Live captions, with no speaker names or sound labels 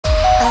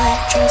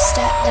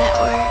Electrostep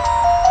Network.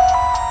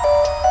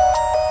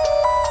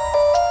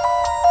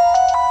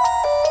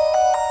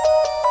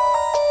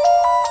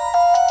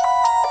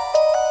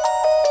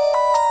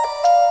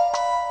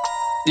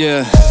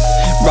 Yeah,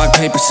 rock,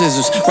 paper,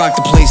 scissors, rock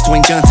the place,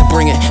 Dwayne Johnson,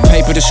 bring it.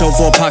 Paper to show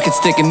for a pocket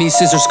stick, and these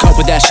scissors cut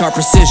with that sharp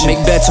precision.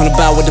 Make bets on the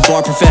bout with the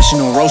bar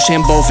professional.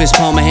 Rochambeau, fist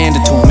palm, I hand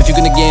it to him. If you're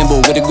gonna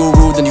gamble with a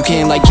guru, then you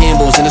can like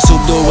Campbell's. In a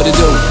soup, do what it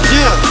do.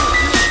 Yeah.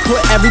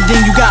 Put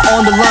everything you got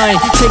on the line.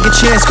 Take a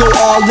chance, go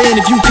all in.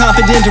 If you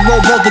confident to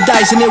roll both the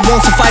dice, and it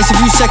won't suffice if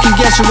you second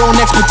guess your own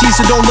expertise.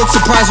 So don't look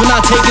surprised when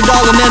I take it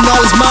all and then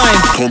all is mine.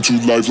 Come to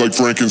life like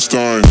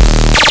Frankenstein.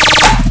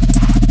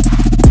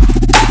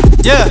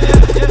 Yeah.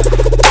 Yeah.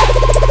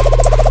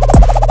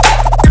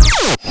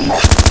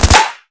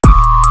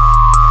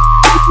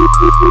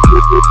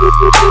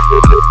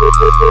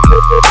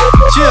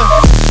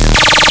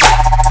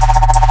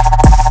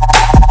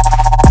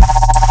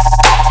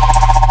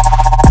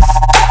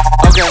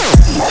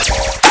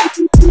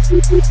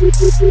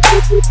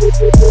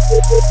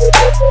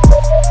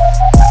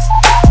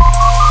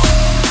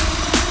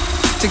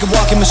 Take a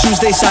walk in my shoes,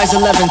 they size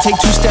 11. Take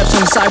 2 steps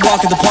on the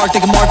sidewalk of the park. They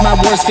can mark my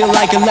words, feel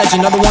like a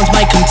legend. Other ones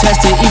might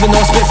contest it, even though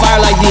I spit fire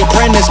like The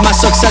Apprentice. My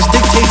success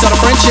dictates all the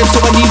friendship, so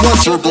I need one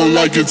circle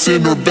like it's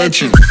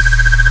intervention.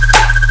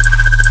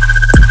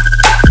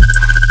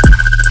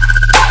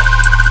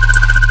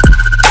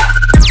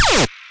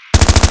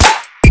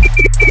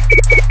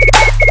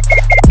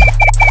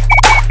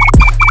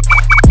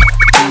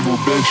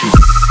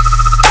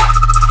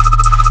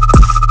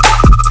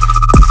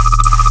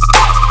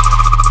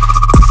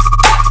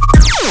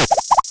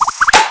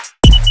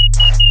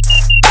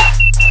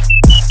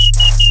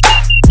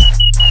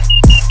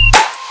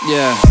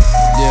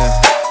 Yeah.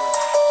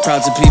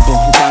 Crowds of people,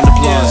 round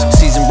applause.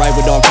 Seasoned right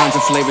with all kinds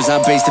of flavors.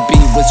 I base the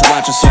beat with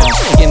sriracha sauce.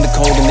 In the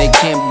cold and they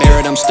can't bear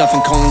it. I'm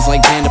stuffing cones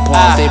like panda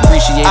paws. They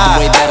appreciate the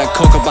way that I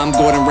cook up. I'm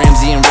Gordon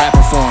Ramsay in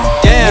rapper form.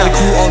 Got a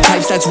crew all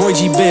types, that's Roy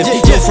G. Biv.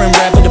 Your friend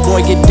rapping, the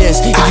boy get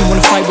dissed. If you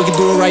wanna fight, we can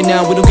do it right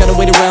now. We don't gotta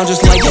wait around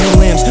just like any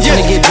limbs.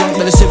 Wanna get drunk,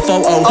 better sip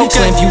 4-0.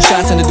 Slam few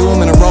shots and to do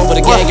them in a row.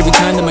 But a gag every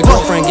time that my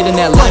girlfriend get in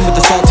that line with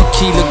the salt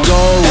tequila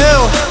gold.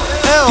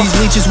 These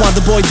leeches want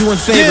the boy doing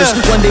favors.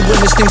 When they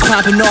witness things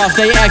popping off,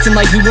 they acting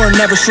like we weren't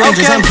never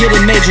strangers. I'm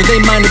getting major, they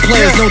mind the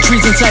players. No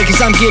trees in sight, cause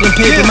I'm getting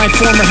paper. My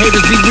former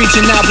haters be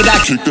reaching out, but I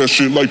kick that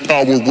shit like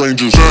Power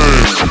Rangers.